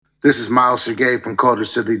This is Miles Sergey from Culver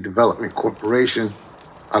City Development Corporation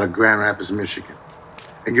out of Grand Rapids, Michigan.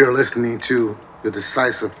 And you're listening to the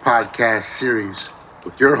Decisive Podcast series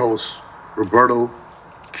with your host, Roberto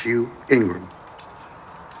Q. Ingram.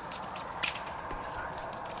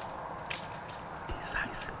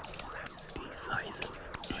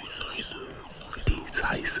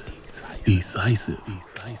 Decisive.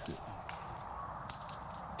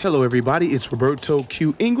 Hello, everybody. It's Roberto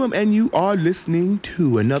Q. Ingram, and you are listening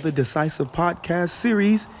to another Decisive Podcast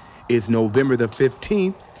series. It's November the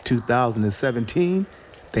 15th, 2017.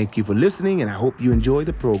 Thank you for listening, and I hope you enjoy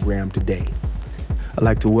the program today. I'd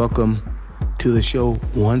like to welcome to the show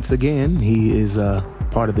once again. He is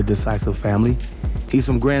part of the Decisive family. He's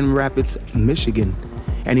from Grand Rapids, Michigan,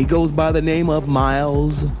 and he goes by the name of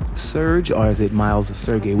Miles Serge, or is it Miles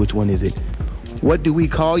Sergey? Which one is it? What do we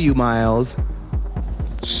call you, Miles?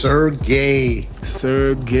 Sergey.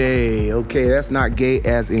 Okay, that's not gay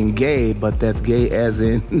as in gay, but that's gay as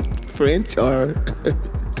in French or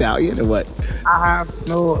Italian or what?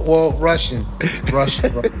 Russian.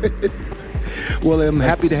 Well, I'm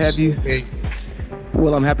happy to have you.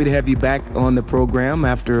 Well, I'm happy to have you back on the program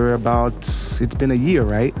after it's been a year,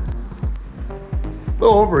 right? A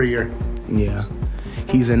little over a year. Yeah.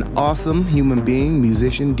 He's an awesome human being,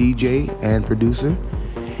 musician, DJ, and producer,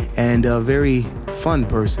 and a very fun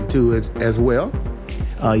person too as well.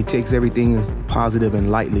 He takes everything positive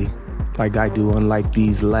and lightly, like I do, unlike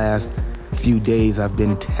these last few days I've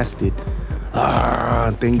been tested.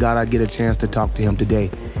 Thank God I get a chance to talk to him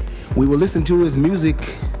today. We will listen to his music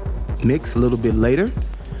mix a little bit later,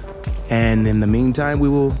 and in the meantime we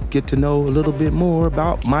will get to know a little bit more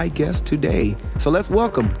about my guest today. So let's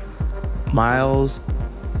welcome Miles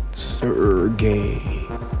Sergey.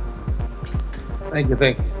 Thank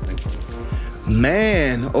you.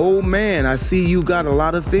 Man, oh man, I see you got a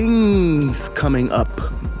lot of things coming up,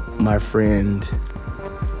 my friend.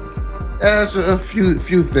 There's a few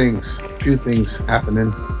things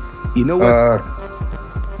happening. You know what?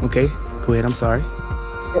 Okay, go ahead. I'm sorry.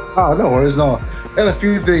 Oh, no worries, no. Got a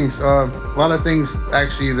few things. A lot of things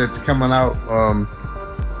actually that's coming out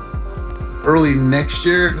early next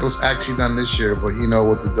year. It was actually done this year, but you know,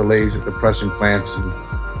 with the delays at the pressing plants and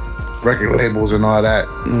record labels and all that.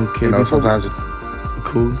 Okay. You know, sometimes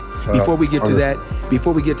cool. Before we get to that,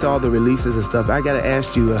 before we get to all the releases and stuff, I gotta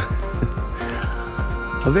ask you a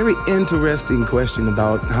very interesting question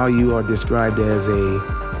about how you are described as the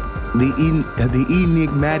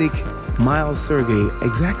enigmatic Miles Sergey.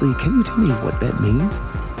 Exactly. Can you tell me what that means?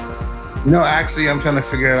 No, actually, I'm trying to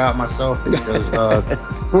figure it out myself because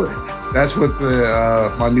that's what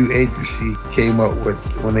the my new agency came up with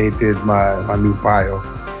when they did my new bio.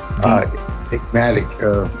 Enigmatic.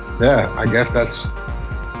 Yeah, I guess that's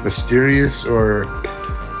mysterious, or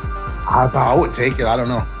that's how I would take it. I don't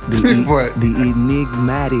know. The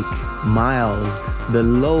enigmatic Miles, the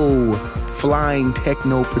low flying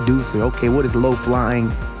techno producer. Okay, what does low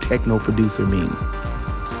flying techno producer mean?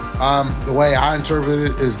 The way I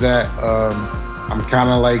interpret it is that I'm kind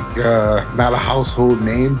of like not a household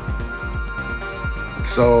name.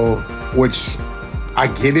 So, which I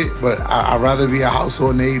get it, but I'd rather be a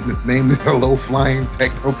household name than a low-flying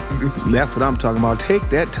techno producer. That's what I'm talking about. Take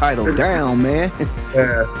that title down, man.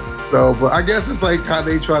 Yeah. So, but I guess it's like how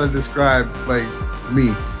they try to describe like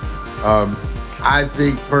me. I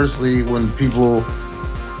think personally, when people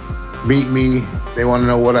meet me, they want to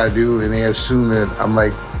know what I do, and they assume that I'm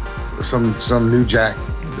like some new jack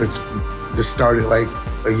that's just started like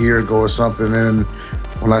a year ago or something. And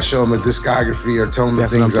when I show them the discography or tell them the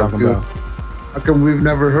things I'm doing, how come we've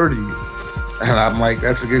never heard of you? And I'm like,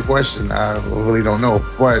 that's a good question. I really don't know.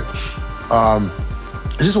 But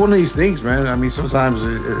it's just one of these things, man. I mean, sometimes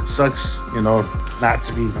it sucks, you know, not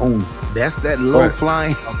to be known. That's that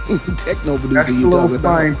low-flying techno producer. That's the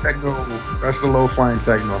low-flying techno. That's the low-flying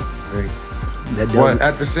techno thing. But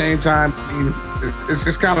at the same time, I mean,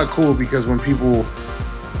 it's kind of cool because when people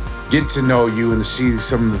get to know you and see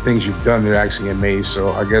some of the things you've done, they're actually amazed. So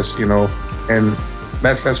I guess, you know, and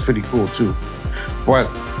that's pretty cool too. But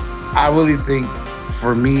I really think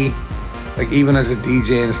for me, like even as a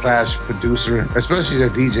DJ and slash producer, especially as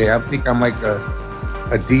a DJ, I think I'm like a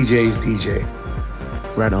DJ's DJ.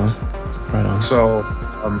 Right on. So,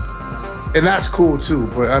 and that's cool too.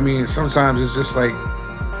 But I mean, sometimes it's just like,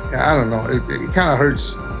 I don't know, it kind of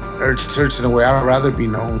hurts in a way. I'd rather be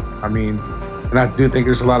known. I mean, and I do think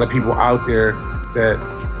there's a lot of people out there that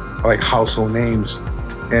are like household names.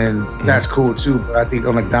 And that's cool too, but I think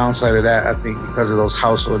on the downside of that, I think because of those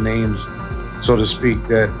household names, so to speak,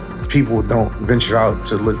 that people don't venture out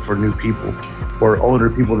to look for new people or older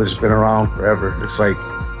people that's been around forever. It's like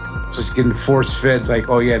just getting force fed like,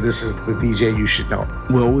 oh yeah, this is the DJ you should know.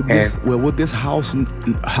 Well, would this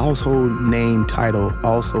household name title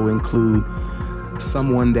also include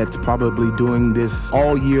someone that's probably doing this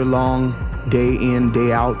all year long, day in,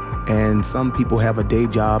 day out? And some people have a day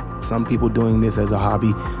job. Some people doing this as a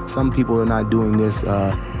hobby. Some people are not doing this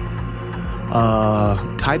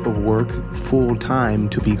type of work full time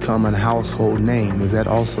to become a household name. Could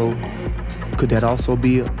that also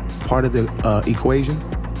be a part of the equation?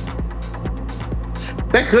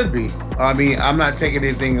 That could be. I mean, I'm not taking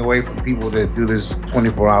anything away from people that do this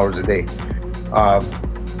 24 hours a day. I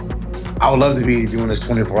would love to be doing this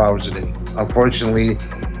 24 hours a day. Unfortunately,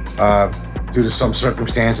 due to some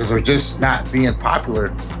circumstances or just not being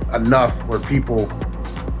popular enough where people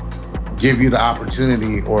give you the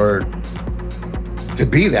opportunity or to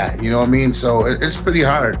be that, you know what I mean? So it's pretty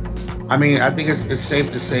hard. I mean, I think it's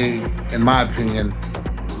safe to say, in my opinion,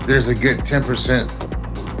 there's a good 10%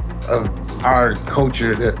 of our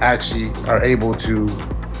culture that actually are able to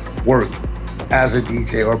work as a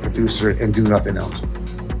DJ or producer and do nothing else.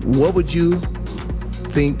 What would you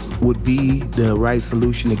think would be the right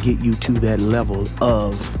solution to get you to that level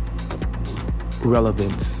of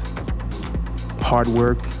relevance? Hard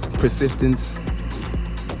work, persistence,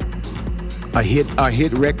 a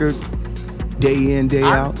hit record, day in, day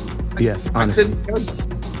out? Yes, honestly.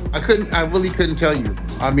 I really couldn't tell you.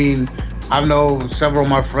 I mean, I know several of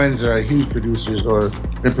my friends that are huge producers or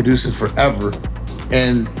been producing forever,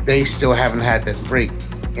 and they still haven't had that break.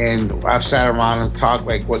 And I've sat around and talked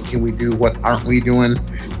like, what can we do? What aren't we doing?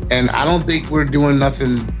 And I don't think we're doing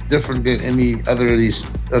nothing different than any other of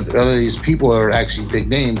these people that are actually big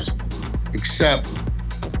names, except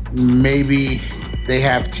maybe they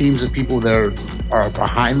have teams of people that are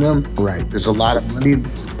behind them. Right. There's a lot of money.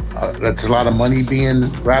 That's a lot of money being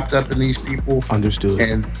wrapped up in these people. Understood.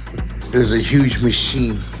 And there's a huge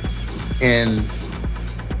machine, and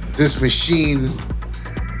this machine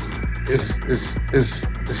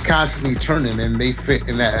is constantly turning, and they fit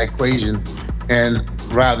in that equation. And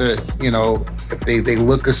rather, you know, if they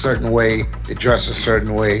look a certain way, they dress a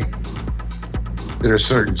certain way, they're a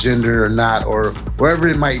certain gender or not, or wherever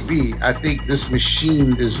it might be, I think this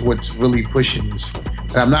machine is what's really pushing this.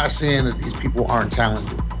 And I'm not saying that these people aren't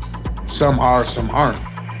talented. Some are, some aren't.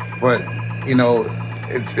 But, you know,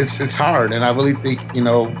 it's hard. And I really think, you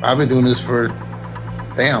know, I've been doing this for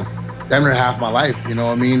damn near half my life, you know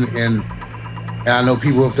what I mean? And I know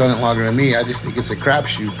people have done it longer than me. I just think it's a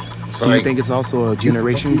crapshoot. So do you think it's also a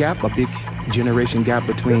generation gap, a big generation gap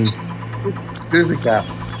between? There's a gap.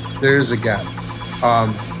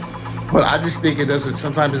 But I just think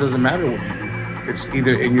sometimes it doesn't matter what you do. It's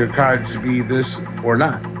either in your card to be this or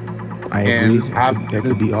not. I agree. That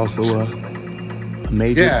could be also a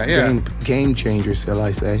major game changer, shall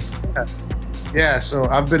I say. Yeah, so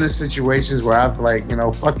I've been in situations where I've like, you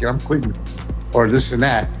know, fuck it, I'm quitting. Or this and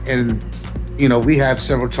that. And, you know, we have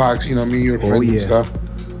several talks, you know, me and your friends and stuff.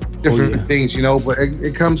 Different things, you know, but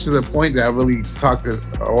it comes to the point that I really talked to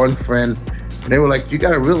one friend, and they were like, you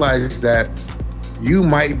got to realize that you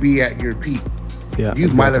might be at your peak. Yeah, you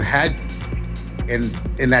might have had, and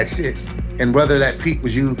that's it. And whether that peak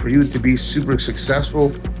was for you to be super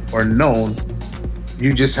successful or known,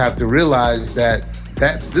 you just have to realize that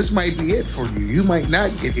this might be it for you. You might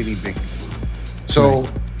not get any bigger. So,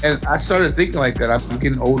 and I started thinking like that. I'm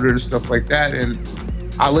getting older and stuff like that, and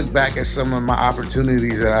I look back at some of my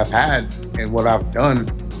opportunities that I've had and what I've done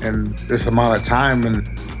in this amount of time, and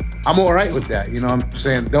I'm all right with that. You know what I'm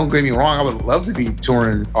saying? Don't get me wrong. I would love to be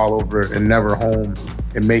touring all over and never home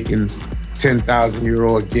and making 10,000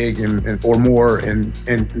 euro a gig and or more and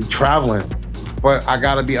traveling. But I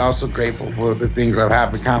got to be also grateful for the things I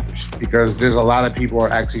have accomplished, because there's a lot of people who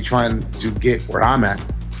are actually trying to get where I'm at.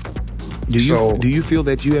 Do you feel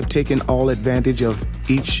that you have taken all advantage of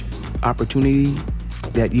each opportunity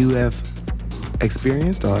that you have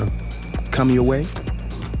experienced or come your way?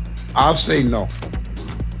 I'll say no.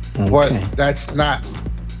 Okay. But that's not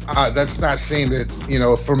saying that, you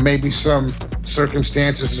know, for maybe some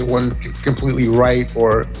circumstances it wasn't completely right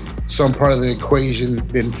or some part of the equation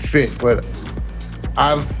didn't fit. But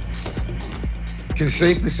can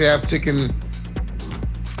safely say I've taken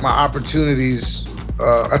my opportunities.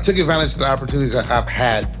 I took advantage of the opportunities I've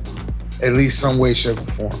had, at least some way, shape, or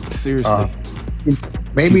form. Seriously.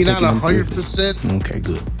 Maybe not 100%. Okay,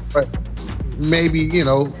 good. But maybe, you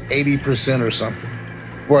know, 80% or something.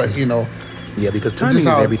 But, you know. Yeah, because timing is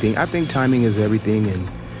everything. I think timing is everything,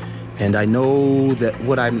 and I know that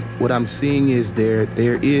what I'm seeing is there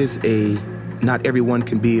is not everyone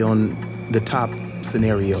can be on the top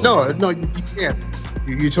scenario. No, you can't.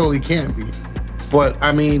 You totally can't be. But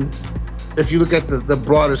I mean, if you look at the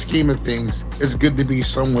broader scheme of things, it's good to be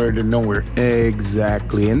somewhere than nowhere.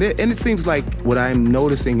 Exactly. And it seems like what I'm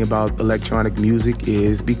noticing about electronic music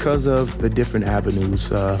is because of the different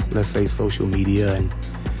avenues, let's say social media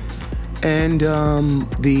and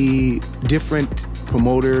the different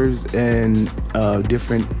promoters and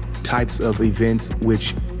different types of events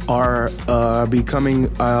which are becoming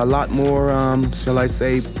a lot more, shall I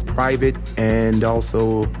say, private, and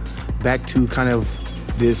also back to kind of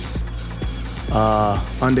this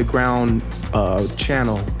underground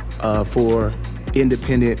channel for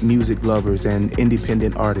independent music lovers and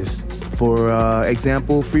independent artists. For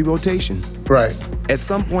example, free rotation. Right. At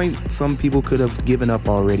some point, some people could have given up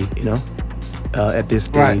already, at this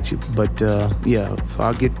stage. Right. But yeah, so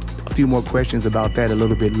I'll get a few more questions about that a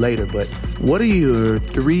little bit later. But what are your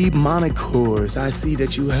 3 monikers? I see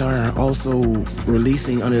that you are also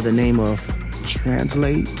releasing under the name of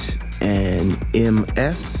Translate and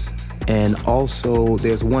MS, and also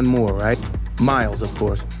there's one more, right? Miles, of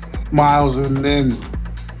course. Miles, and then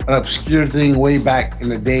an obscure thing way back in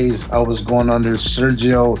the days, I was going under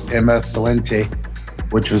Sergio MF Valente,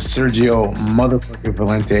 which was Sergio motherfucking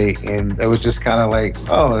Valente, and it was just kind of like,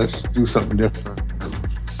 oh, let's do something different.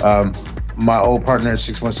 My old partner,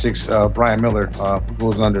 616, Brian Miller, who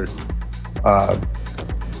goes under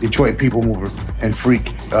Detroit People Mover and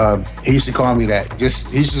Freak. He used to call me that. He used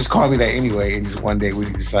to just call me that anyway, and just one day we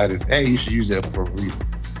decided, hey, you should use that for a release.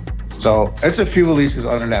 So it's a few releases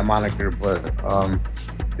under that moniker, but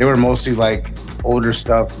they were mostly like older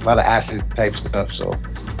stuff, a lot of acid type stuff. So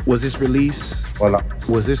was this release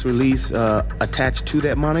attached to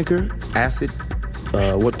that moniker, Acid?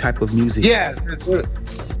 What type of music? Yeah,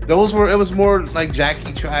 it was more like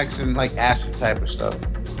Jackie tracks and like acid type of stuff.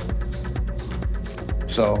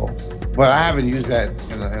 So, but I haven't used that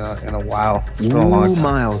in a while. It's been a long time.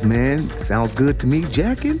 Miles, man, sounds good to me.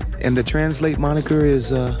 Jackin', and the Translate moniker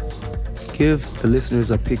is give the listeners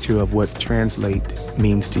a picture of what Translate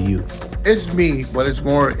means to you. It's me, but it's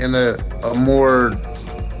more in a more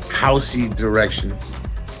housey direction.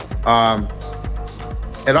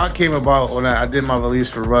 It all came about when I did my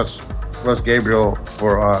release for Russ Gabriel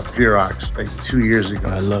for Fearox like 2 years ago.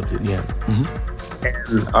 I loved it, yeah. Mm-hmm.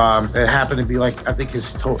 And it happened to be like, I think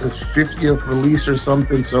his 50th release or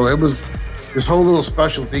something. So it was this whole little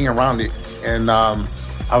special thing around it. And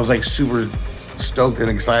I was like super stoked and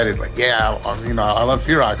excited. Like, yeah, I love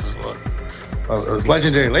Fearox. It was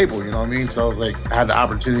legendary label, you know what I mean? So I was like, I had the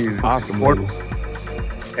opportunity to support it.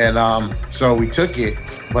 And so we took it.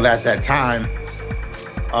 But at that time,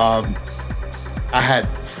 I had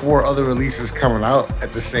 4 other releases coming out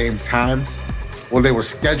at the same time. Well, they were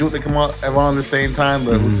scheduled to come out around the same time,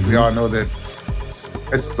 but we all know that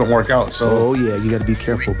it don't work out. So, oh yeah, you got to be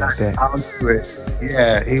careful about that. Onto it.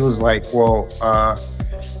 Yeah, he was like, well,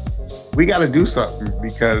 we got to do something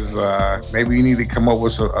because maybe you need to come up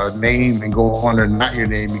with a name and go under not your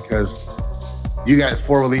name, because you got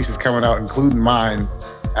 4 releases coming out, including mine,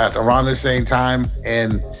 at around the same time,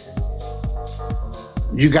 and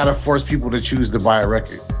you got to force people to choose to buy a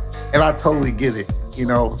record. And I totally get it,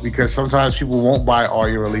 because sometimes people won't buy all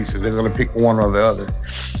your releases. They're going to pick one or the other.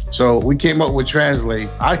 So we came up with Translate.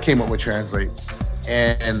 I came up with Translate.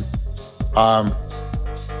 And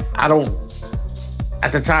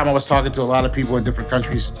at the time I was talking to a lot of people in different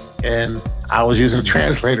countries, and I was using a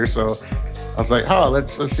translator. So I was like, oh,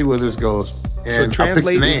 let's see where this goes. And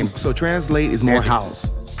so Translate is more house.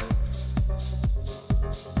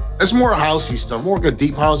 It's more housey stuff, more like a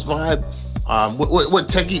deep house vibe. With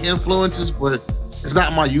techie influences, but it's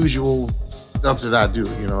not my usual stuff that I do.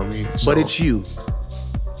 You know what I mean? So, but it's you.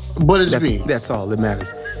 But it's me. That's all that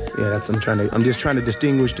matters. Yeah, I'm just trying to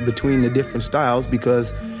distinguish between the different styles,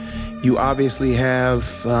 because you obviously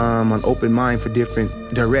have an open mind for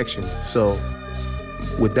different directions. So,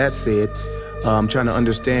 with that said, I'm trying to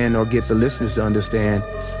understand, or get the listeners to understand,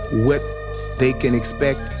 what they can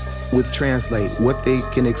expect with Translate, what they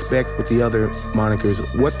can expect with the other monikers,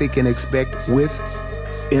 what they can expect with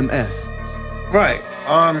MS. Right.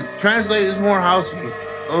 Translate is more housey,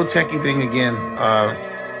 a little techie thing again.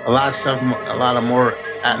 A lot of stuff, a lot of more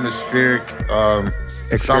atmospheric.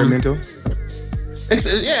 Experimental?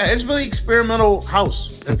 It's really experimental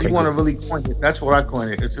house. If you want to really coin it, that's what I coin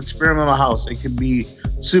it. It's experimental house. It could be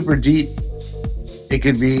super deep. It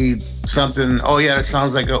could be something, oh yeah, that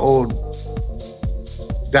sounds like an old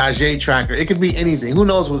Dajé tracker. It could be anything. Who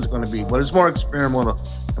knows what it's going to be? But it's more experimental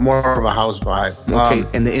and more of a house vibe. Okay,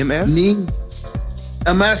 and the MS?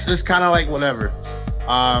 MS is kind of like whatever.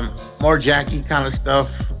 More Jackie kind of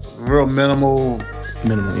stuff. Real minimal,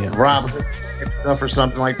 yeah. Rob stuff or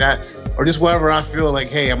something like that. or just whatever I feel like,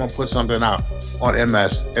 hey, I'm gonna put something out on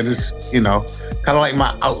MS, and it's kind of like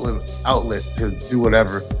my outlet to do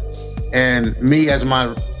whatever. And me as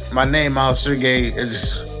my name, Miles Sergey,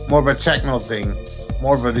 is more of a techno thing,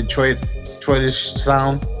 more of a Detroitish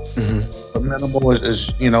sound, but minimal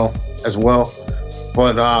is as well,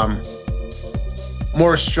 but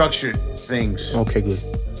more structured things. Okay, good.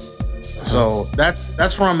 So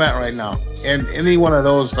that's where I'm at right now. And any one of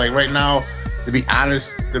those, like right now, to be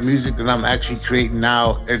honest, the music that I'm actually creating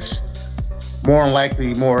now, it's more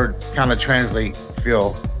likely more kind of translate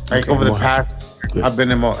feel. Like over the past, I've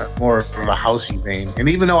been in more of a housey vein. And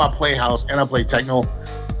even though I play house and I play techno,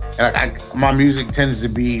 and my music tends to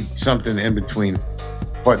be something in between.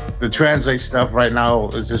 But the translate stuff right now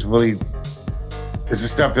is just really, it's the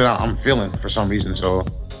stuff that I'm feeling for some reason. So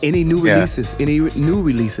any new releases? Any new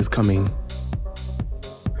releases coming?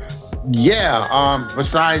 Yeah.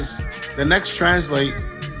 Besides the next translate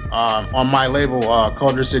on my label,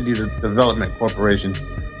 Culture City Development Corporation,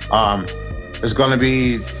 is going to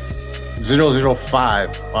be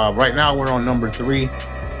 005. Right now we're on number 3,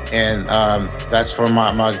 and that's for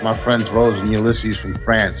my friends Rose and Ulysses from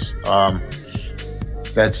France.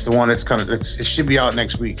 That's the one that's it should be out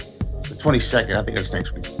next week, the 22nd. I think it's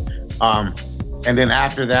next week. And then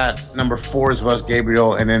after that, number 4 is Russ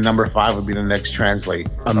Gabriel, and then number 5 would be the next translate.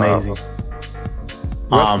 Amazing.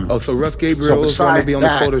 So Russ Gabriel is going to be on the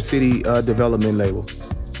Culture City development label.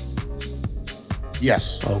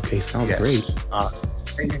 Yes. Okay, sounds great.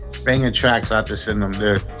 Banging tracks out to send them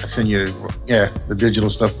there. I send you, the digital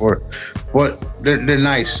stuff for it. But they're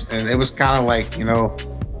nice, and it was kind of like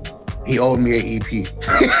he owed me an EP.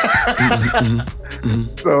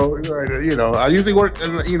 So I usually work,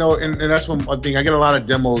 and that's one thing. I get a lot of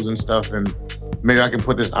demos and stuff, and maybe I can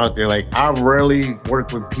put this out there. Like, I rarely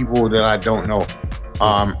work with people that I don't know,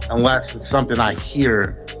 unless it's something I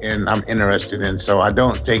hear and I'm interested in. So I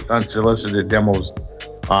don't take unsolicited demos,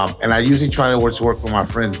 and I usually try to work with my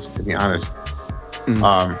friends. To be honest,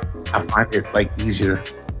 I find it like easier.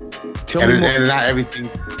 And not everything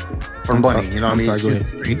for money. You know what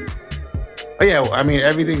I mean? But yeah, I mean,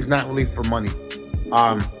 everything's not really for money.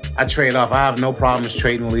 I trade off. I have no problems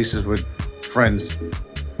trading releases with friends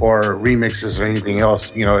or remixes or anything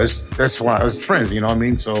else. That's why it's friends. You know what I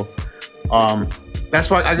mean? So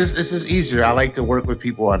that's why it's just easier. I like to work with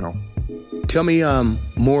people I know. Tell me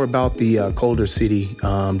more about the Culture City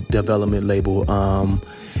development label.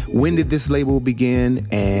 When did this label begin,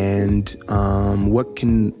 and what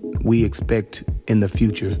can we expect in the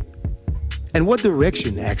future? And what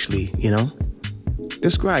direction, actually,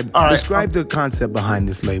 Describe the concept behind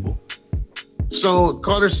this label. So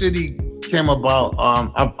Culture City came about.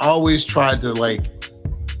 I've always tried to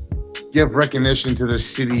give recognition to the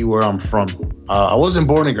city where I'm from. I wasn't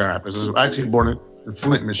born in Grand Rapids. I was actually born in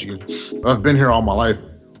Flint, Michigan. I've been here all my life,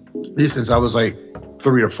 at least since I was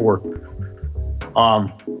 3 or 4.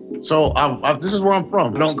 So this is where I'm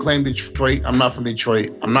from. I don't claim Detroit. I'm not from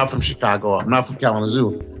Detroit. I'm not from Chicago. I'm not from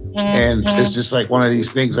Kalamazoo. And it's just one of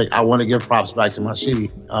these things, I want to give props back to my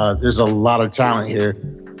city. There's a lot of talent here.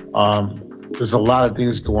 There's a lot of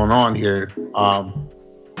things going on here.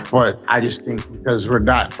 But I just think because we're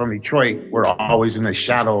not from Detroit, we're always in the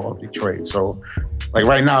shadow of Detroit. So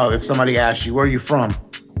right now, if somebody asks you, where are you from?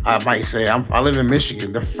 I might say, I live in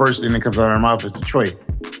Michigan. The first thing that comes out of their mouth is Detroit.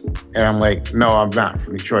 And I'm like, no, I'm not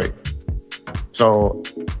from Detroit. So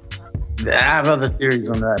I have other theories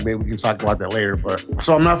on that. Maybe we can talk about that later. But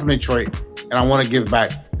so I'm not from Detroit, and I want to give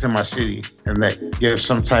back to my city and give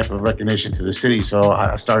some type of recognition to the city. So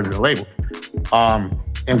I started a label.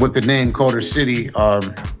 And with the name Culture City,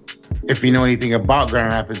 if you know anything about Grand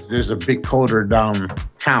Rapids, there's a big coder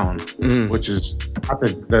downtown, which is not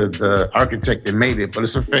the architect that made it, but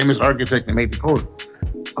it's a famous architect that made the coder.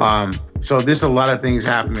 So there's a lot of things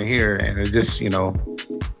happening here, and it just,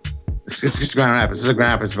 it's just Grand Rapids. It's a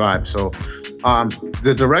Grand Rapids vibe. So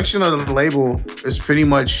the direction of the label is pretty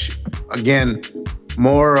much, again,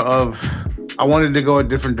 more of, I wanted to go a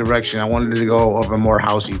different direction. I wanted to go of a more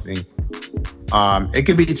housey thing. It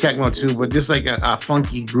could be techno too, but just a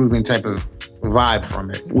funky grooving type of vibe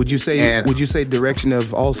from it. Would you say direction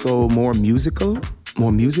of also more musical?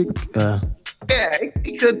 More music? Yeah,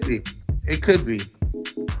 it could be. It could be.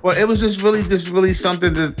 But it was just really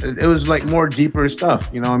something that, it was more deeper stuff,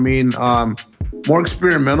 you know what I mean? More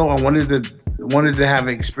experimental. I wanted to have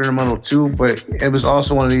experimental too, but it was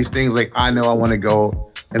also one of these things I know I want to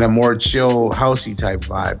go in a more chill, housey type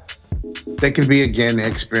vibe. That can be, again,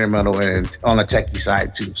 experimental and on a techie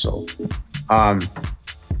side too. So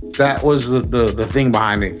that was the thing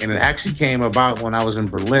behind it. And it actually came about when I was in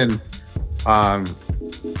Berlin.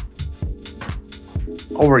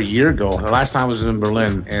 over a year ago. The last time I was in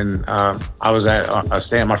Berlin, and I was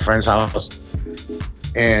staying at my friend's house,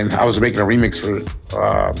 and I was making a remix for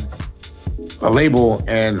a label,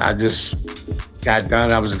 and I just got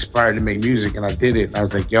done. I was inspired to make music, and I did it. And I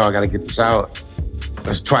was like, yo, I got to get this out.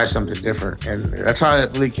 Let's try something different. And that's how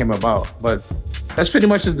it really came about. But that's pretty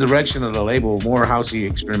much the direction of the label, more housey,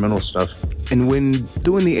 experimental stuff. And when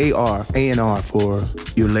doing the A&R for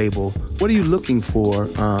your label, what are you looking for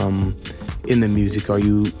in the music? Are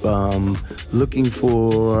you looking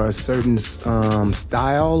for a certain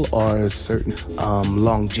style, or a certain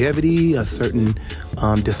longevity, a certain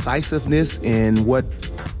decisiveness in what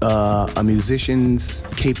a musician's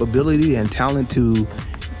capability and talent to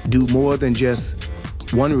do more than just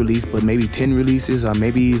one release, but maybe 10 releases, or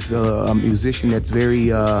maybe he's a musician that's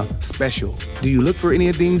very special? Do you look for any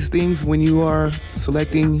of these things when you are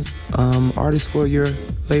selecting artists for your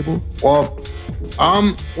label? Well,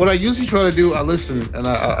 what I usually try to do, I listen, and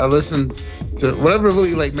I listen to whatever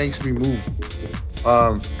really like makes me move.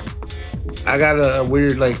 I got a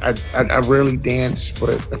weird, like, I rarely dance,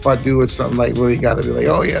 but if I do, it's something like really got to be like,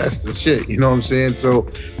 oh yeah, that's the shit. You know what I'm saying? So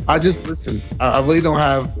I just listen. I really don't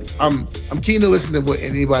have. I'm keen to listen to what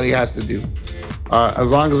anybody has to do. As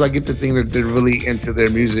long as I get the thing that they're really into their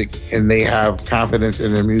music and they have confidence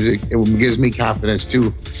in their music, it gives me confidence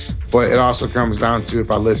too. But it also comes down to if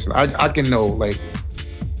I listen, I can know. Like,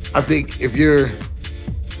 I think if you're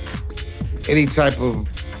any type of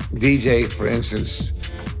DJ, for instance,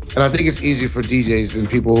 and I think it's easier for DJs than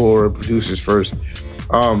people who are producers first.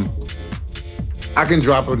 I can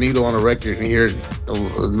drop a needle on a record and hear it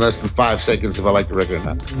in less than 5 seconds if I like the record or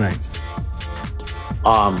not. Right.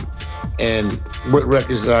 And what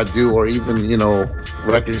records that I do, or even, you know,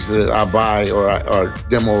 records that I buy or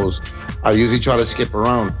demos, I usually try to skip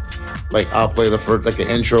around. Like, I'll play the first, like an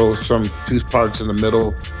intro, some 2 parts in the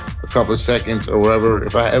middle, a couple of seconds or whatever.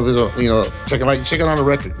 If I ever, you know, check it on the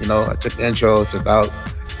record, you know, I check the intro, check it out.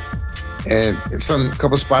 And it's a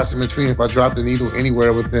couple spots in between. If I drop the needle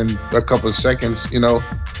anywhere within a couple of seconds, you know,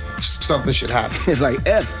 something should happen. It's like,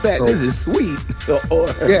 F that, so, this is sweet.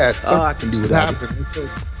 Or, yeah, I can do that. So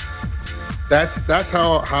that's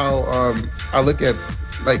how I look at,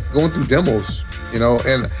 like, going through demos, you know,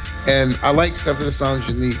 and I like stuff that sounds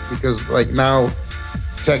unique, because like now,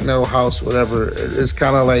 techno, house, whatever, it's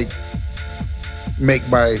kind of like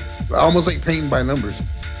almost like painting by numbers.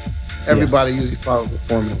 Everybody usually follows the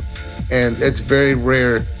formula. And it's very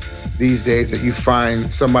rare these days that you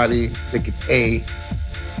find somebody that could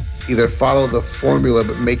either follow the formula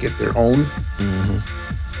but make it their own,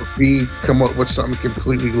 or B, come up with something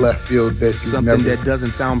completely left field that something that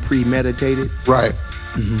doesn't sound premeditated. Right.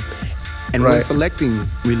 And when selecting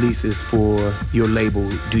releases for your label,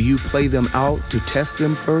 do you play them out to test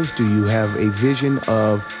them first? Do you have a vision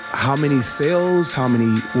of how many sales,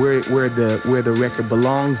 where the record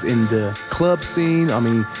belongs in the club scene? I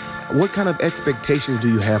mean, what kind of expectations do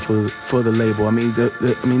you have for the label? I mean,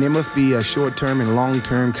 there must be a short-term and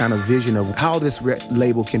long-term kind of vision of how this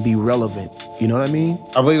label can be relevant. You know what I mean?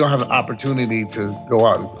 I really don't have the opportunity to go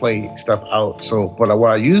out and play stuff out. So, but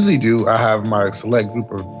what I usually do, I have my select group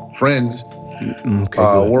of friends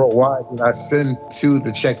worldwide that I send to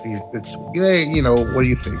check these. Hey, you know, what do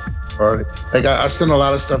you think? Or like I send a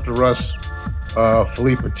lot of stuff to Russ,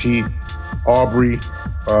 Philippe Petit, Aubrey.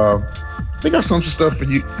 They got some stuff for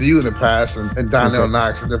you in the past, and Donnell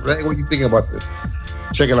Knox and different. Hey, what do you think about this?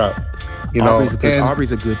 Check it out. You know,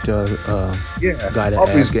 Aubrey's a good guy to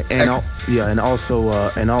Aubrey's ask, and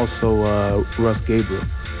also Russ Gabriel.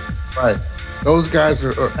 Right, those guys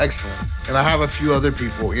are excellent, and I have a few other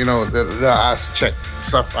people, you know, that I ask to check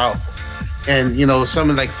stuff out, and you know,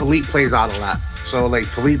 some like Philippe plays out a lot. So like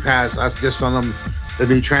Philippe I just on him the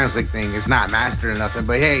new Translate thing. It's not mastered or nothing,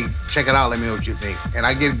 but hey, check it out. Let me know what you think, and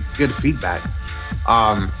I get good feedback.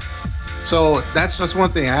 So that's one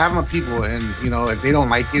thing. I have my people, and you know, if they don't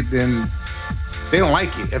like it, then they don't like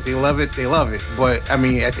it. If they love it, they love it. But I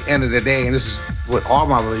mean, at the end of the day, and this is what all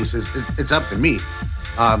my releases, it's up to me.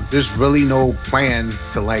 There's really no plan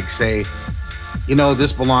to like say, you know,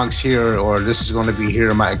 this belongs here or this is going to be here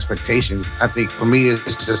are my expectations. I think for me,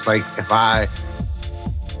 it's just like, if I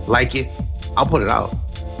like it, I'll put it out.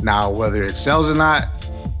 Now, whether it sells or not,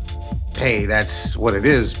 hey, that's what it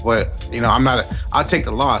is. But, you know, I'll take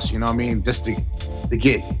the loss, you know what I mean? Just to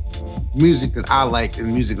get music that I like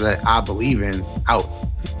and music that I believe in out.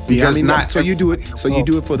 Because you do it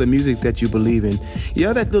for the music that you believe in.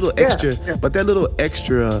 Yeah, that little extra, but that little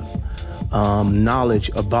extra knowledge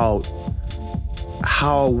about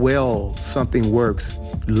how well something works,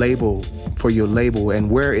 for your label and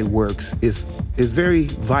where it works is very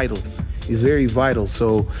vital. is very vital.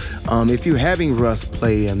 So if you're having Russ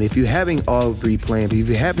play, and if you're having Aubrey playing, if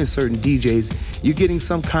you're having certain DJs, you're getting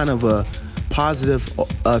some kind of a positive,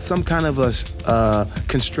 some kind of a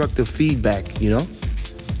constructive feedback, you know?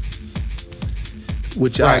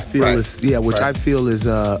 Which I feel is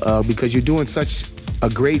because you're doing such a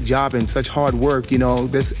great job and such hard work. You know,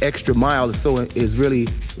 this extra mile is really,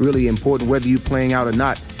 really important, whether you're playing out or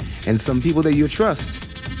not. And some people that you trust,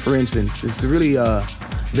 for instance, it's really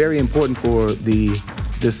very important for the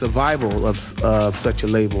survival of such a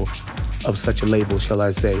label, shall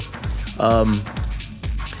I say.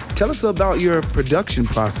 Tell us about your production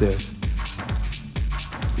process.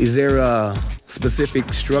 Is there a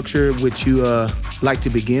specific structure which you like to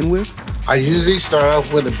begin with? I usually start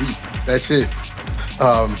off with a beat. That's it.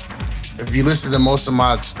 If you listen to most of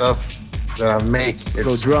my stuff that I make,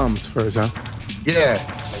 so drums first, huh? Yeah,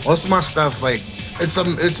 most of my stuff, like, it's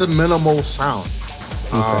a minimal sound.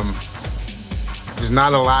 Okay. There's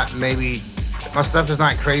not a lot. Maybe my stuff is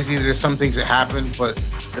not crazy. There's some things that happen, but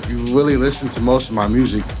if you really listen to most of my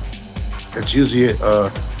music, it's usually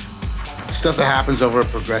stuff that happens over a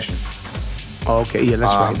progression. Oh, okay, yeah,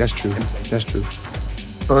 that's right. That's true. That's true.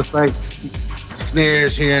 So it's like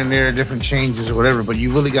snares here and there, different changes or whatever, but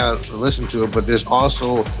you really gotta listen to it. But there's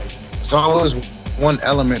always one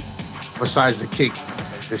element besides the kick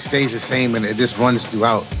that stays the same, and it just runs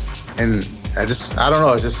throughout. And I don't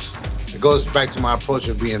know, it goes back to my approach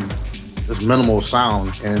of being this minimal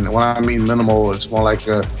sound. And when I mean minimal, it's more like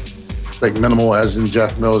minimal as in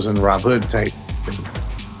Jeff Mills and Rob Hood type thing.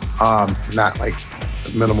 Not like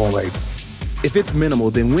minimal like. If it's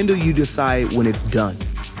minimal, then when do you decide when it's done?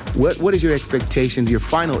 What is your expectation, your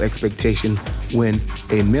final expectation, when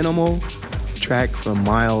a minimal track from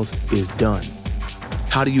Miles is done?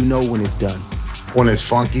 How do you know when it's done? When it's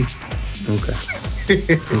funky. Okay.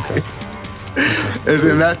 Okay. And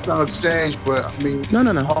then that sounds strange, but I mean, no.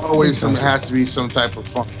 Always has to be some type of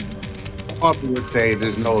funk. Funk would say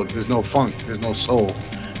there's no funk, there's no soul,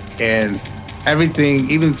 and everything,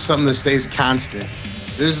 even something that stays constant.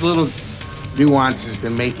 There's little nuances that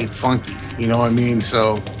make it funky. You know what I mean?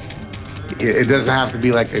 So it doesn't have to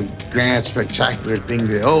be like a grand, spectacular thing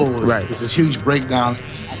that This is huge breakdown.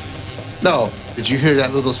 No, did you hear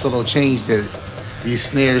that little subtle change that these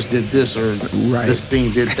snares did this or this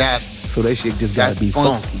thing did that? So that shit just gotta be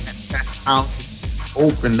funky. That sound just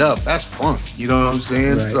opened up. That's funk. You know what I'm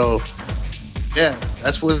saying? Right. So yeah,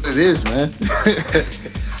 that's what it is, man.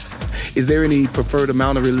 Is there any preferred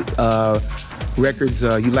amount of records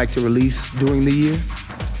you like to release during the year?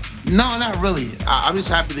 No, not really. I'm just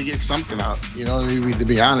happy to get something out. You know, to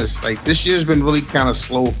be honest, like this year's been really kind of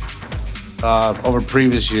slow over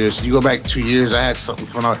previous years. You go back 2 years, I had something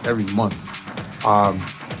coming out every month.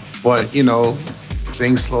 But you know,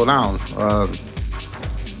 things slow down.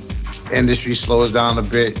 Industry slows down a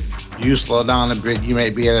bit. You slow down a bit. You may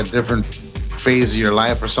be at a different phase of your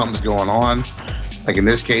life or something's going on. Like in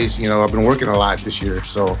this case, you know, I've been working a lot this year,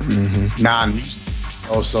 so non-music.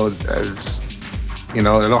 Also, it's, you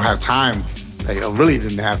know, I don't have time. I really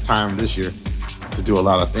didn't have time this year to do a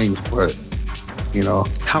lot of things, but you know,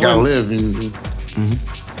 gotta live.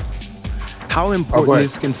 How important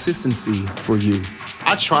is consistency for you?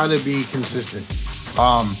 I try to be consistent,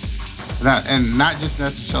 and not just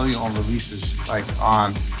necessarily on releases, like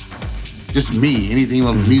on just me, anything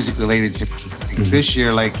music related to me. This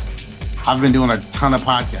year, like I've been doing a ton of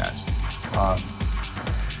podcasts,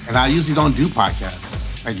 and I usually don't do podcasts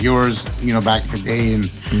like yours, you know, back in the day, and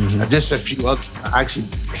just a few other. I actually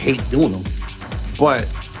hate doing them, but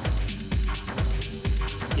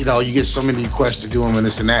you know, you get so many requests to do them and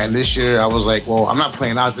this and that. And this year, I was like, well, I'm not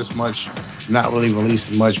playing out this much, not really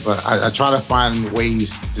releasing much, but I try to find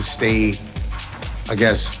ways to stay, I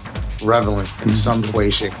guess, relevant in some way,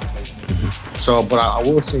 shape. So, but I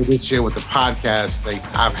will say this year with the podcast, like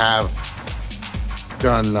I have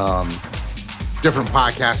done different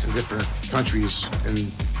podcasts in different countries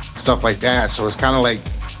and stuff like that. So it's kind of like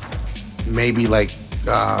maybe like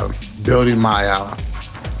building my, I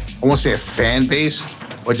won't say a fan base,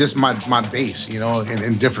 but just my base, you know,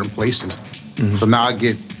 in different places. So now I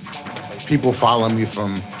get people following me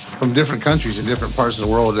from different countries and different parts of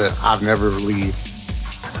the world that I've never really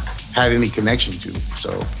had any connection to.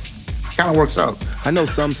 So it kind of works out. I know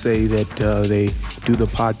some say that they do the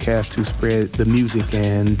podcast to spread the music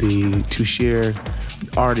and to share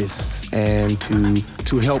artists and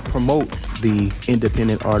to help promote the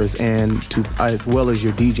independent artists and to as well as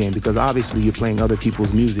your DJing, because obviously you're playing other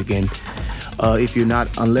people's music, and if you're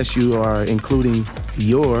not, unless you are including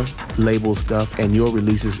your label stuff and your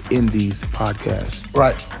releases in these podcasts.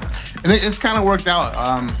 Right. And it's kind of worked out.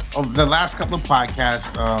 Over the last couple of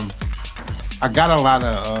podcasts, I got a lot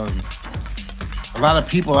of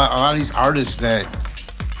people, a lot of these artists that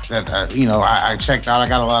you know, I checked out. I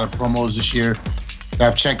got a lot of promos this year that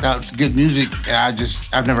I've checked out. It's good music, and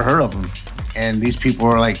I've never heard of them. And these people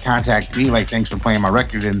are like contacting me, like, thanks for playing my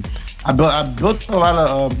record. And I built a lot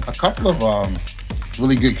of a couple of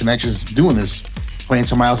really good connections doing this, playing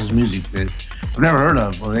somebody else's music that I've never heard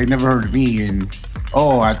of, or they never heard of me. And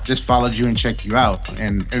I just followed you and checked you out,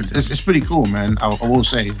 and it's pretty cool, man. I will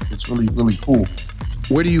say it's really, really cool.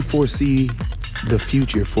 Where do you foresee the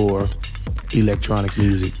future for electronic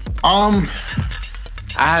music? I've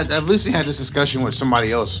recently had this discussion with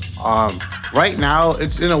somebody else. Right now,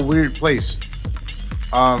 it's in a weird place.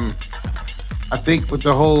 I think with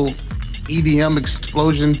the whole EDM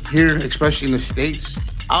explosion here, especially in the States,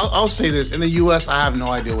 I'll say this: in the US, I have no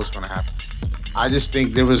idea what's going to happen. I just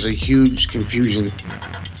think there was a huge confusion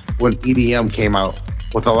when EDM came out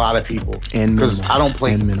with a lot of people, because I don't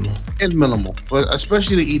play minimal, but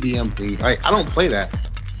especially the EDM thing. Like, I don't play that.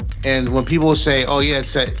 And when people say, "Oh yeah,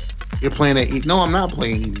 it's that you're playing that," no, I'm not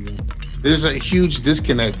playing EDM. There's a huge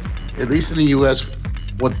disconnect, at least in the US,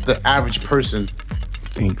 what the average person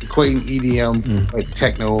thinks. Equating EDM like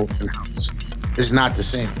techno and house is not the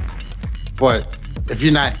same. But if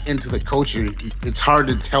you're not into the culture, it's hard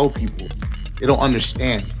to tell people. They don't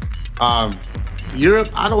understand. Europe,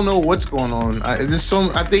 I don't know what's going on. I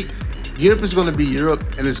think Europe is going to be Europe,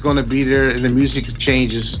 and it's going to be there, and the music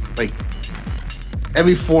changes like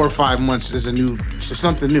every 4 or 5 months. Is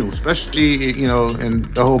something new, especially, you know, in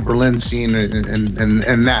the whole Berlin scene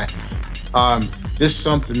and that. There's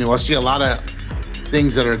something new. I see a lot of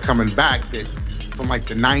things that are coming back from like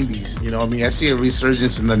the 90s. You know, I mean, I see a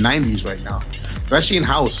resurgence in the 90s right now, especially in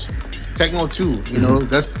house, techno too. You know,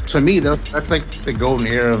 that's, to me, that's like the golden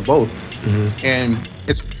era of both. And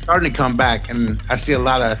it's starting to come back, and I see a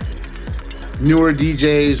lot of newer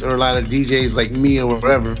DJs, or a lot of DJs like me or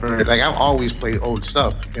whatever. Like, I've always played old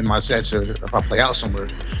stuff in my sets, or if I play out somewhere,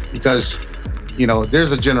 because, you know,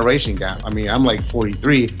 there's a generation gap. I mean, I'm like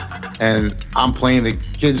 43, and I'm playing the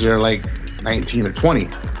kids that are like 19 or 20.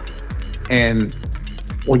 And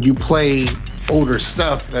when you play older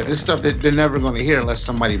stuff, it's stuff that they're never going to hear unless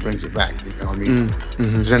somebody brings it back. You know what I mean?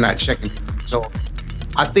 Because they're not checking. So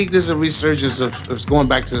I think there's a resurgence of going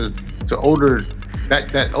back to older,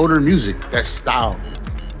 that older music, that style,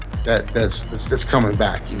 that's coming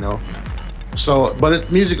back. You know. So,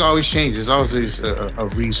 but music always changes. Always a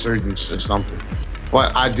resurgence or something.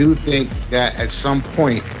 But I do think that at some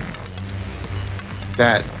point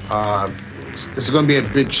that it's going to be a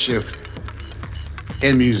big shift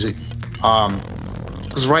in music.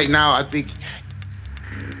 Because right now, I think,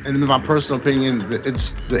 and in my personal opinion,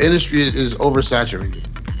 the industry is oversaturated.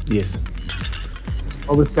 Yes. It's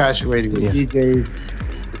oversaturated with DJs.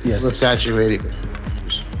 It's oversaturated.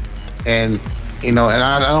 And, you know, and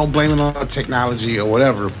I don't blame it on technology or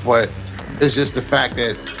whatever, but it's just the fact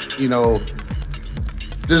that, you know,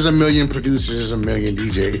 there's a million producers, there's a million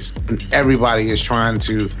DJs, and everybody is trying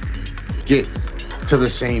to get to the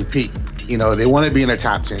same peak. You know, they want to be in the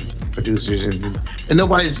top 10 producers, and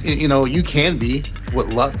nobody's, you know, you can be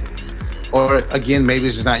with luck, or again, maybe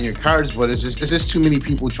it's just not in your cards, but it's just too many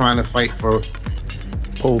people trying to fight for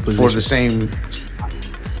pole position, for the same.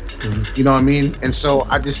 You know what I mean? And so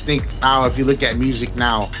I just think now, if you look at music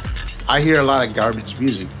now, I hear a lot of garbage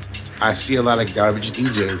music. I see a lot of garbage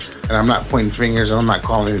DJs, and I'm not pointing fingers, and I'm not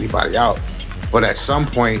calling anybody out. But at some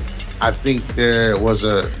point, I think there was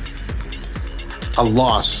a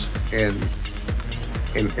loss in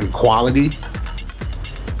quality,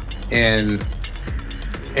 and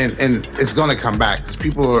it's going to come back, because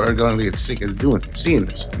people are going to get sick of seeing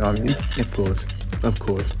this. You know what I mean? Of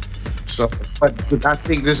course. So, but I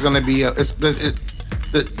think there's going to be it's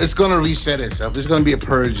going to reset itself. There's going to be a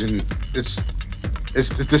purge, and it's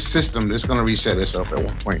the system that's going to reset itself at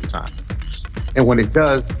one point in time. And when it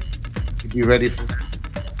does, you be ready for that.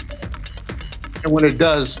 And when it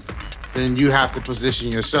does, then you have to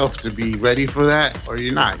position yourself to be ready for that, or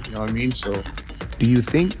you're not. You know what I mean? So, do you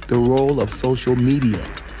think the role of social media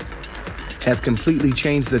has completely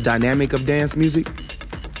changed the dynamic of dance music?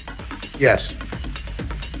 Yes,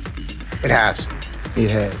 it has.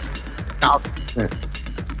 It has. 1,000%.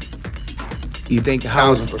 You think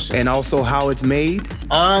how 1,000%. And also how it's made?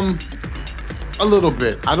 A little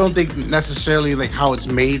bit. I don't think necessarily like how it's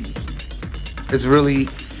made is really,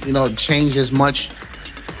 you know, changed as much.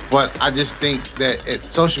 But I just think that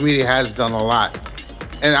social media has done a lot.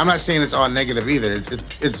 And I'm not saying it's all negative either.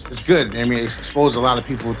 It's good. I mean, it's exposed a lot of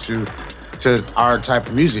people to our type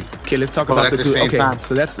of music. Okay, let's talk about the same time.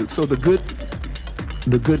 So the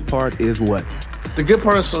good part is what? the good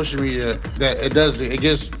part of social media that it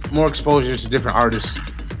gives more exposure to different artists.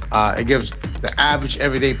 It gives the average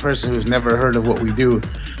everyday person who's never heard of what we do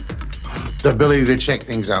the ability to check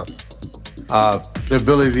things out, the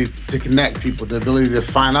ability to connect people, the ability to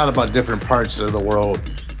find out about different parts of the world.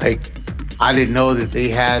 Like, I didn't know that they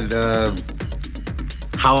had a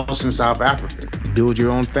house in South Africa. Build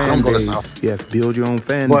your own fan base. Yes, build your own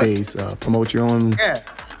fan base. Promote your own. Yeah.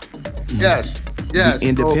 Yes. Yes. Be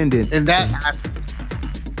independent. So in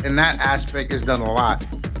that aspect, it's done a lot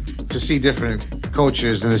to see different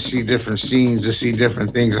cultures and to see different scenes, to see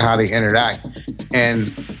different things and how they interact, and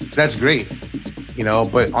that's great, you know.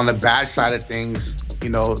 But on the bad side of things, you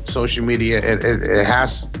know, social media, it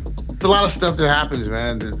has it's a lot of stuff that happens,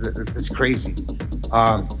 man. It's crazy.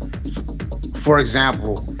 For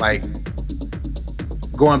example, like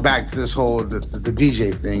going back to this whole the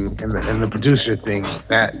DJ thing and the producer thing,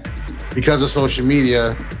 that because of social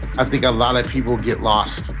media, I think a lot of people get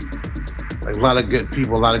lost. Like a lot of good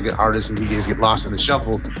people, a lot of good artists and DJs get lost in the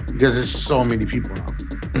shuffle because there's so many people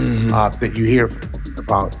now that you hear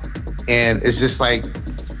about. And it's just like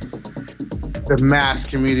the mass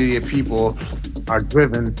community of people are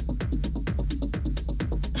driven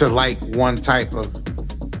to like one type of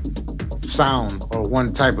sound or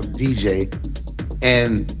one type of DJ.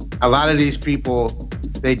 And a lot of these people,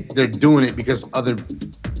 they're doing it because other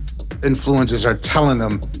influencers are telling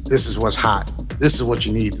them this is what's hot. This is what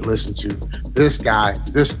you need to listen to. This guy,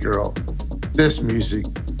 this girl, this music,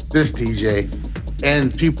 this DJ,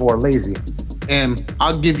 and people are lazy. And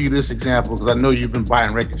I'll give you this example because I know you've been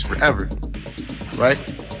buying records forever, right?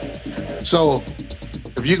 So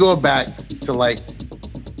if you go back to like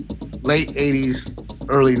late 80s,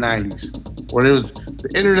 early 90s, where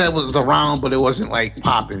the internet was around, but it wasn't like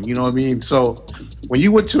popping, you know what I mean? So when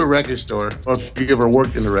you went to a record store, or if you ever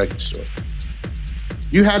worked in a record store,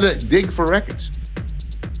 you had to dig for records.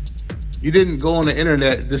 You didn't go on the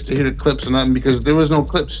internet just to hear the clips or nothing because there was no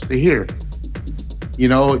clips to hear. You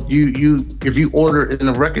know, if you order in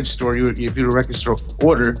a record store, if you're a record store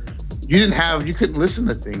order, you couldn't listen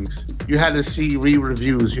to things. You had to read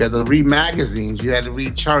reviews, you had to read magazines, you had to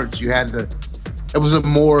read charts, it was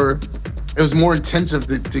more intensive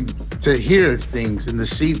to hear things and to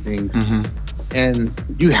see things. Mm-hmm. And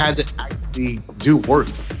you had to actually do work.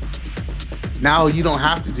 Now you don't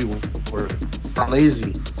have to do work. You're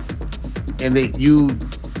lazy. And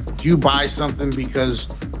you buy something because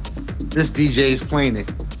this DJ is playing it,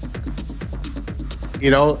 you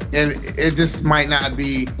know, and it just might not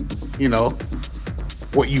be, you know,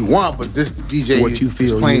 what you want, but this DJ what you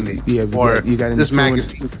feel, is playing it. Yeah, you got this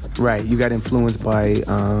magazine. Right, you got influenced by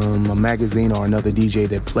a magazine or another DJ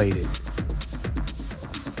that played it.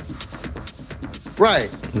 Right.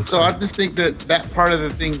 Okay. So I just think that part of the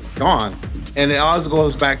thing's gone, and it always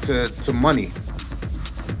goes back to money.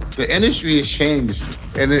 The industry has changed,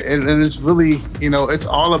 and it's really, you know, it's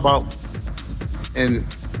all about, in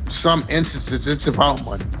some instances, it's about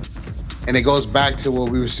money. And it goes back to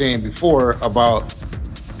what we were saying before about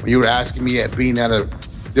when you were asking me at being at a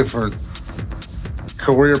different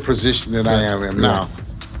career position than I am now.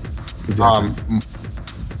 Exactly.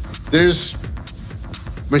 There's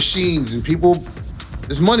machines and people,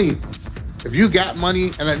 there's money. If you got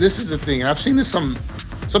money, and this is the thing, I've seen this some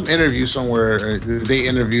interview somewhere. They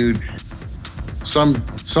interviewed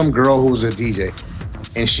some girl who was a DJ,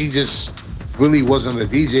 and she just really wasn't a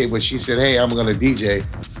DJ, but she said, "Hey, I'm gonna DJ."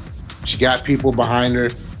 She got people behind her,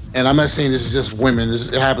 and I'm not saying this is just women.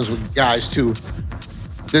 It happens with guys too.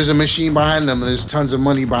 There's a machine behind them. There's tons of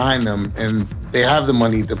money behind them, and they have the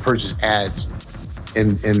money to purchase ads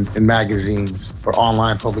in magazines or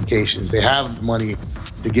online publications. They have the money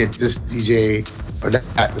to get this DJ or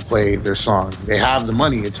that to play their song. They have the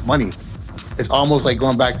money. It's money. It's almost like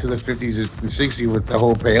going back to the 50s and 60s with the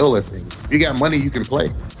whole payola thing. If you got money, you can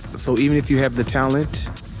play. So even if you have the talent,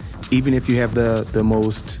 even if you have the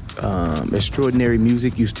most extraordinary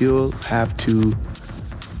music, you still have to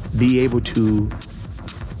be able to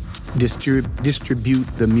distribute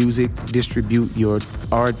the music, distribute your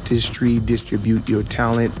artistry, distribute your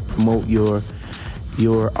talent, promote your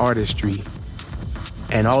artistry.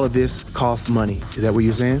 And all of this costs money. Is that what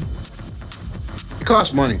you're saying? It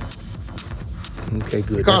costs money. Okay,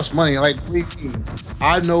 good. It costs money. Like,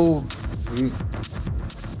 I know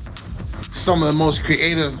some of the most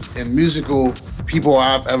creative and musical people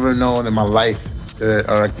I've ever known in my life that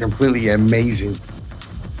are completely amazing.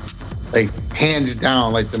 Like, hands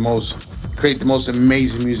down, like create the most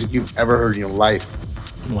amazing music you've ever heard in your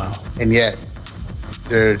life. Wow. And yet,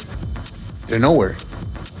 they're nowhere.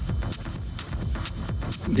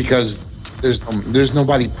 Because there's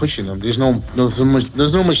nobody pushing them. There's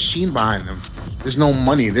no machine behind them. There's no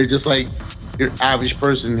money. They're just like your average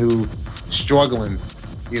person who struggling,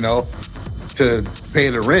 you know, to pay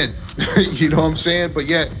the rent. You know what I'm saying? But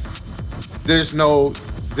yet there's no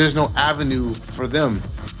avenue for them,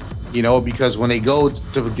 you know, because when they go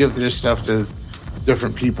to give their stuff to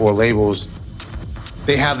different people or labels,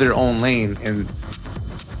 they have their own lane, and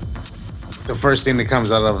the first thing that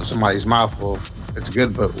comes out of somebody's mouth, well, it's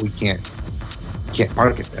good, but we can't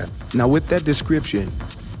market that. Now, with that description,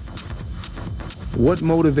 what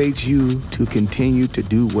motivates you to continue to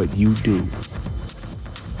do what you do?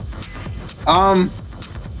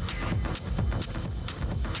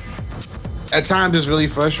 At times it's really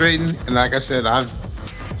frustrating, and like I said, I've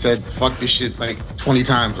said fuck this shit like 20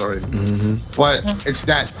 times already. Mm-hmm. But it's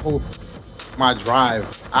that whole my drive.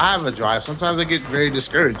 I have a drive. Sometimes I get very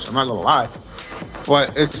discouraged. I'm not gonna lie,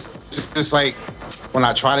 but it's just like when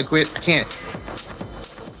I try to quit, I can't.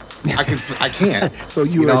 I can't. So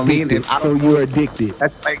you know addicted. What I mean? So you're addicted.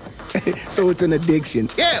 That's like. So it's an addiction.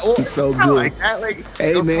 Yeah, well, it's so good. Like that. Like,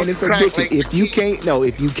 hey man, it's an addiction. Like, if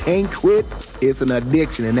you can't quit, it's an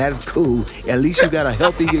addiction, and that's cool. At least you got a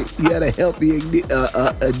healthy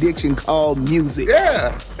addiction called music.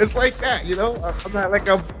 Yeah, it's like that. You know, I'm not like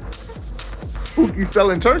I'm spooky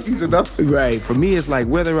selling turkeys enough. Right. For me, it's like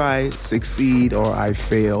whether I succeed or I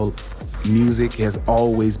fail, music has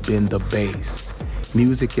always been the base.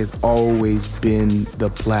 Music has always been the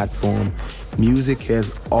platform. Music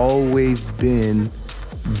has always been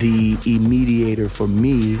the mediator for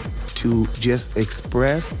me to just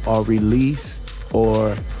express or release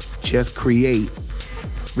or just create,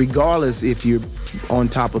 regardless if you're on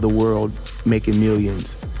top of the world making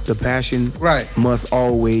millions. The passion must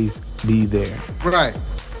always be there. Right.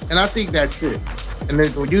 And I think that's it. And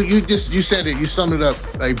then you said it, you summed it up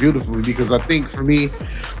like beautifully, because I think for me,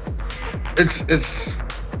 it's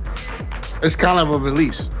kind of a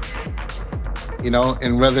release, you know,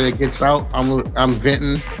 and whether it gets out, I'm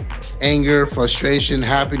venting anger, frustration,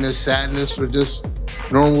 happiness, sadness, or just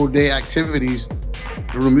normal day activities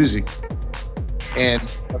through music. And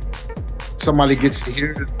somebody gets to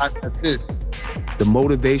hear it, that's it. The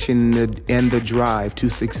motivation and the drive to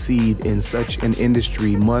succeed in such an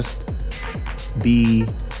industry must be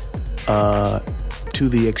to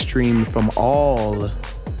the extreme from all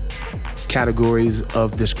categories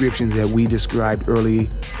of descriptions that we described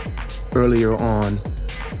earlier on.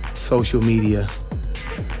 Social media,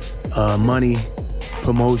 money,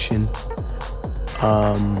 promotion,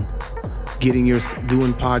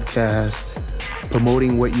 doing podcasts,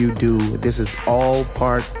 promoting what you do. This is all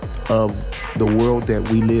part of the world that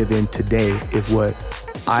we live in today, is what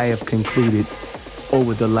I have concluded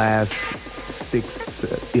over the last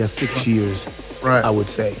 6 years. Right. I would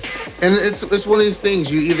say. And it's one of these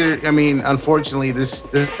things. You either, I mean, unfortunately, this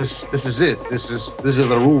is it. These are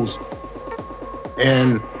the rules.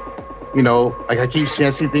 And you know, like I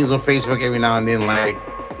see things on Facebook every now and then. Like,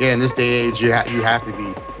 yeah, in this day and age, you have to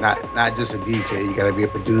be not just a DJ. You got to be a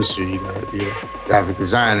producer. You got to be a graphic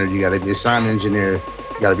designer. You got to be a sound engineer.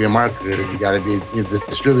 You got to be a marketer. You got to be the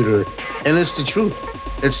distributor. And it's the truth.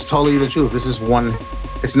 It's totally the truth. This is one.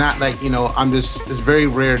 It's not like, you know, it's very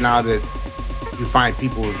rare now that you find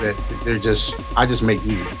people that I just make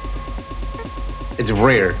music. It's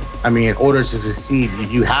rare. I mean, in order to succeed,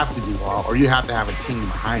 you have to do all, or you have to have a team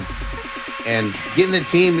behind you. And getting a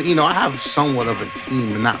team, you know, I have somewhat of a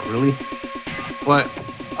team, but not really. But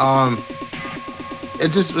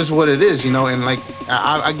it's just what it is, you know. And like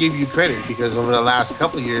I give you credit, because over the last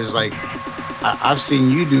couple of years, like I've seen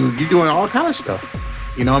you're doing all kind of stuff.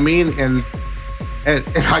 You know what I mean? And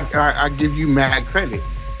I give you mad credit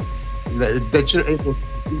that you're able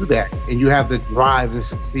to do that, and you have the drive and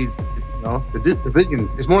succeed. You know, the vision.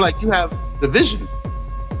 It's more like you have the vision.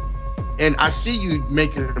 And I see you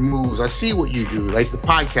making the moves. I see what you do, like the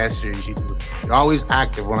podcast series you do. You're always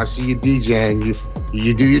active. When I see you DJing,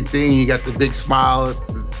 you do your thing. You got the big smile,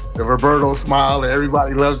 the Roberto smile, and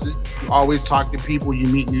everybody loves it. You always talk to people. You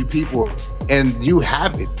meet new people, and you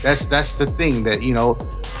have it. That's the thing that, you know,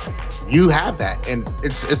 you have that, and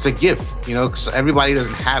it's a gift, you know, because everybody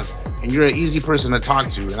doesn't have that. And you're an easy person to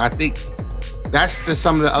talk to, and I think that's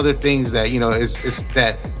some of the other things that, you know, is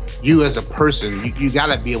that you as a person, you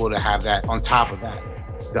got to be able to have that on top of that,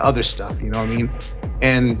 the other stuff, you know what I mean?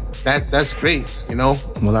 And that's great, you know?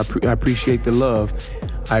 Well, I appreciate the love.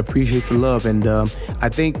 I appreciate the love. And I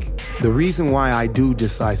think the reason why I do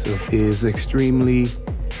Decisive is extremely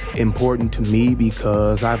important to me,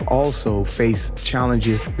 because I've also faced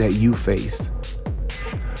challenges that you faced.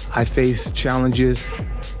 I faced challenges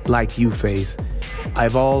like you face.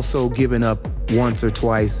 I've also given up once or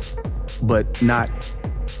twice, but not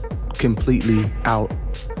completely out.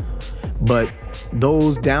 But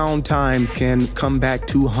those down times can come back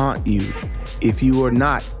to haunt you if you are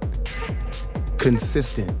not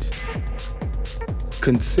consistent.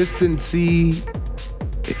 Consistency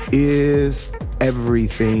is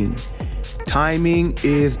everything. Timing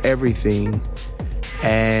is everything.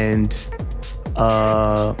 And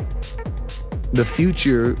the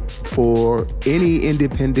future for any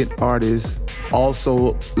independent artist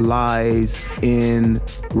also lies in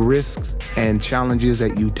risks and challenges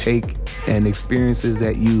that you take and experiences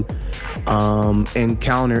that you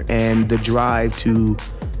encounter, and the drive to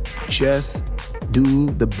just do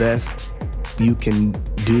the best you can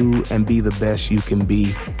do and be the best you can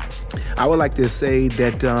be. I would like to say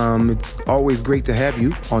that it's always great to have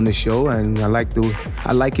you on the show, and I like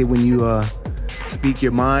it when you speak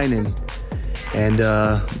your mind and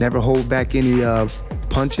never hold back any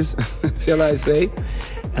punches, shall I say?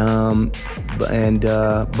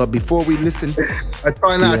 But before we listen, I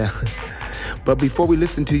try not. Yeah. But before we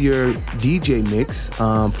listen to your DJ mix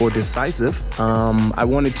for Decisive, I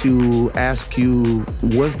wanted to ask you: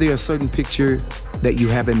 was there a certain picture that you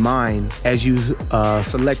have in mind as you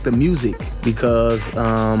select the music? Because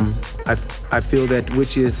I feel that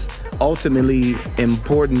which is ultimately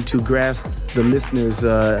important to grasp the listeners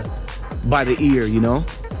by the ear, you know?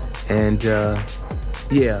 And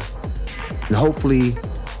yeah, and hopefully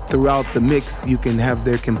throughout the mix you can have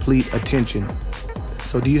their complete attention.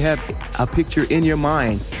 So do you have a picture in your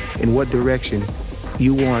mind in what direction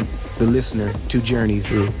you want the listener to journey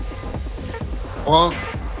through? Well,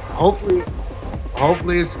 hopefully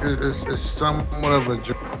it's somewhat of a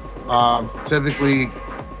journey. Typically,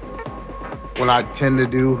 what I tend to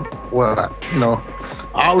do,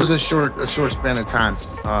 always a short span of time.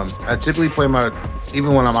 I typically play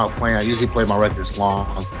even when I'm out playing, I usually play my records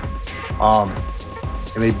long.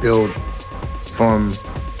 And they build from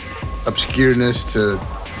obscureness to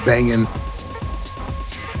banging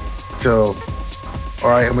to, all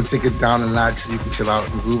right, I'm gonna take it down a notch so you can chill out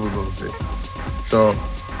and groove a little bit. So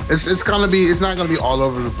it's not gonna be all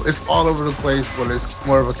over the place. It's all over the place, but it's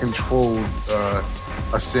more of a controlled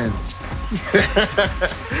ascent.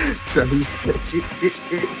 So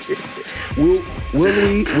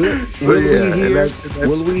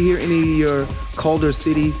will we hear any of your Calder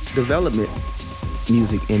City development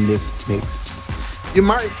music in this mix? You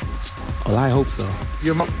might. Well, I hope so.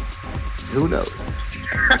 Who knows?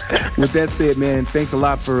 With that said, man, thanks a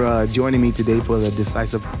lot for joining me today for the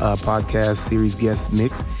Decisive podcast series guest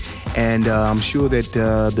mix. And I'm sure that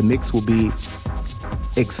the mix will be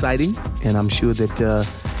exciting, and I'm sure that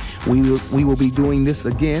we will be doing this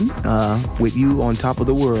again with you on top of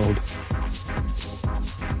the world.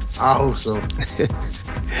 I hope so.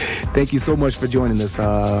 Thank you so much for joining us,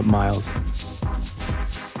 Miles.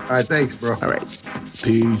 All right, thanks, bro. All right,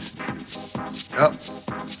 peace. Yep.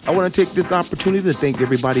 I want to take this opportunity to thank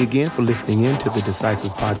everybody again for listening in to the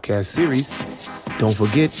Decisive podcast series. Don't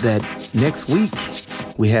forget that next week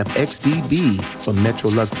we have XDB from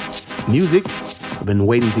Metrolux Music. I've been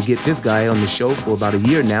waiting to get this guy on the show for about a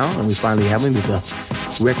year now, and we finally have him. He's a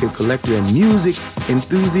record collector and music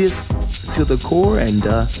enthusiast to the core, and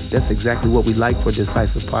that's exactly what we like for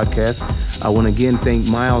Decisive Podcast. I want to again thank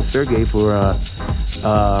Miles Sergey for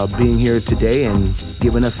being here today and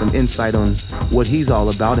giving us some insight on what he's all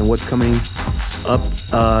about and what's coming up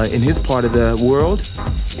in his part of the world.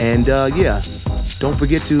 And don't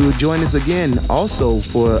forget to join us again also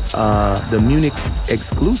for the Munich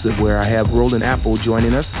exclusive, where I have Roland Apple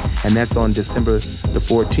joining us, and that's on December the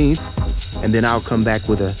 14th. And then I'll come back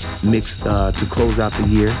with a mix to close out the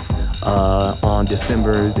year on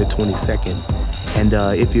December the 22nd. And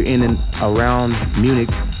if you're in and around Munich,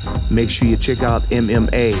 make sure you check out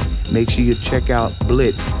MMA. Make sure you check out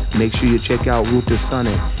Blitz. Make sure you check out Ruta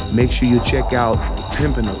Sunny. Make sure you check out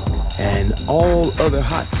Pimpernel and all other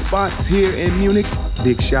hot spots here in Munich.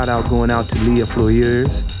 Big shout out going out to Leah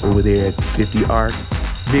Floyers over there at 50 Art.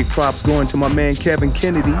 Big props going to my man Kevin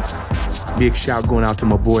Kennedy. Big shout going out to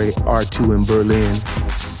my boy R2 in Berlin.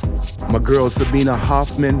 My girl Sabina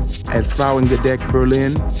Hoffman at Frauengedeck,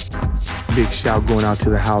 Berlin. Big shout going out to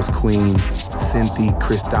the house queen, Cynthia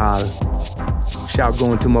Cristal. Shout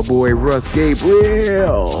going to my boy Russ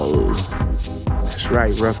Gabriel. That's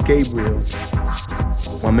right, Russ Gabriel.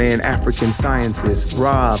 My man African Sciences,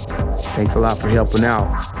 Rob. Thanks a lot for helping out.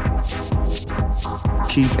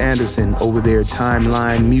 Keith Anderson over there,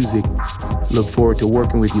 Timeline Music. Look forward to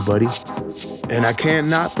working with you, buddy. And I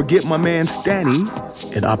cannot forget my man Stanny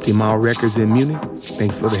at Optimal Records in Munich.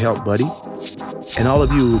 Thanks for the help, buddy. And all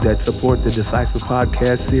of you that support the Decisive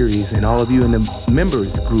Podcast series, and all of you in the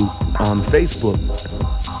members group on Facebook.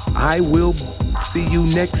 I will see you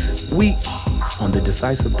next week on the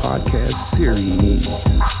Decisive Podcast Series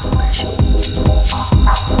Special.